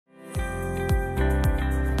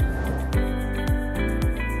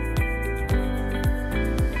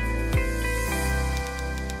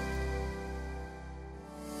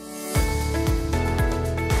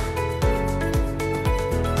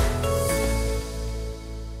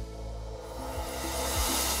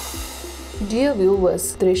Dear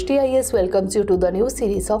viewers, Drishti IAS welcomes you to the new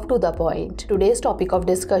series of To The Point. Today's topic of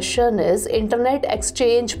discussion is Internet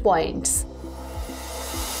Exchange Points.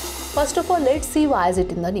 First of all, let's see why is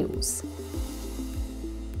it in the news.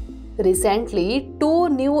 Recently, 2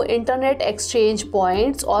 new Internet Exchange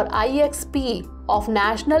Points or IXP of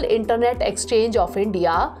National Internet Exchange of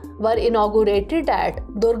India were inaugurated at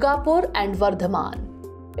Durgapur and Vardhaman.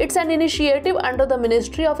 It's an initiative under the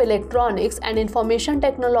Ministry of Electronics and Information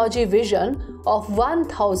Technology vision of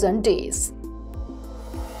 1000 days.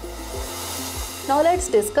 Now let's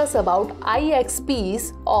discuss about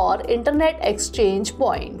IXPs or Internet Exchange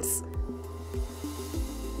Points.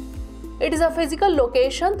 It is a physical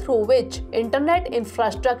location through which internet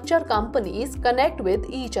infrastructure companies connect with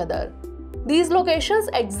each other. These locations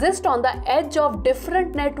exist on the edge of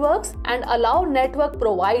different networks and allow network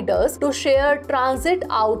providers to share transit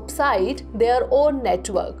outside their own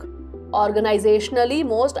network. Organizationally,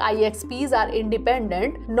 most IXPs are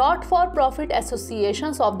independent, not-for-profit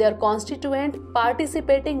associations of their constituent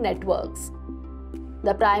participating networks.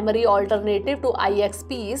 The primary alternative to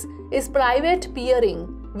IXPs is private peering,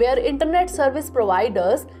 where internet service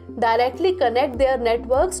providers directly connect their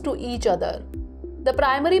networks to each other. The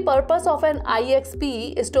primary purpose of an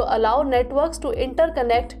IXP is to allow networks to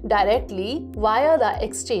interconnect directly via the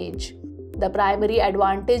exchange. The primary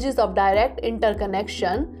advantages of direct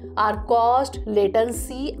interconnection are cost,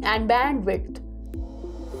 latency, and bandwidth.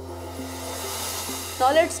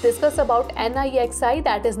 Now let's discuss about NIXI,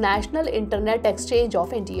 that is National Internet Exchange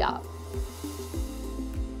of India.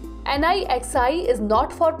 NIXI is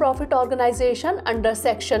not-for-profit organization under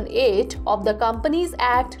Section 8 of the Companies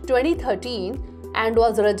Act 2013 and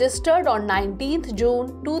was registered on 19th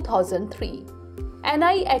June 2003.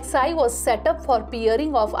 NIXI was set up for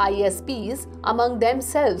peering of ISPs among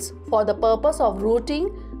themselves for the purpose of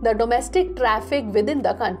routing the domestic traffic within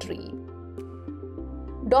the country.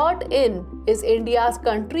 .in is India's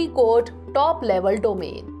country code top-level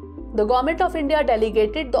domain. The Government of India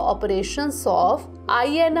delegated the operations of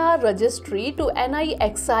INR registry to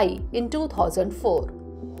NIXI in 2004.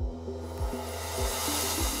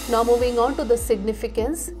 Now moving on to the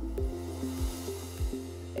significance.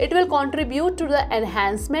 It will contribute to the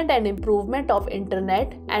enhancement and improvement of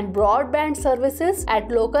internet and broadband services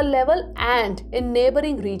at local level and in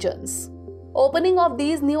neighboring regions. Opening of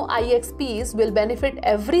these new IXPs will benefit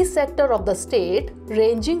every sector of the state,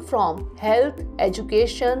 ranging from health,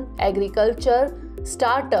 education, agriculture,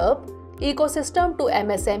 startup, ecosystem to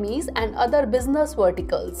MSMEs and other business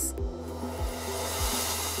verticals.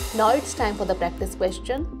 Now it's time for the practice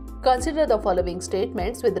question. Consider the following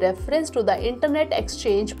statements with reference to the Internet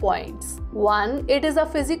Exchange Points. 1. It is a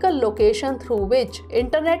physical location through which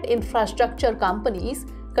internet infrastructure companies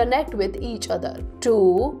connect with each other.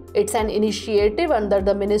 2. It's an initiative under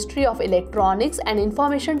the Ministry of Electronics and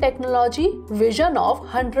Information Technology vision of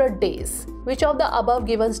 100 days. Which of the above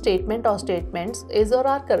given statement or statements is or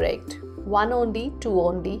are correct? 1 only, 2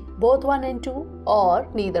 only, both 1 and 2, or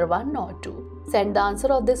neither 1 nor 2? Send the answer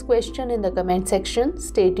of this question in the comment section.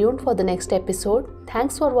 Stay tuned for the next episode.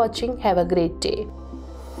 Thanks for watching. Have a great day.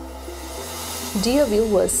 Dear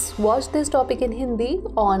viewers, watch this topic in Hindi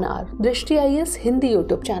on our Drishti IAS Hindi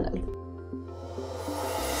YouTube channel.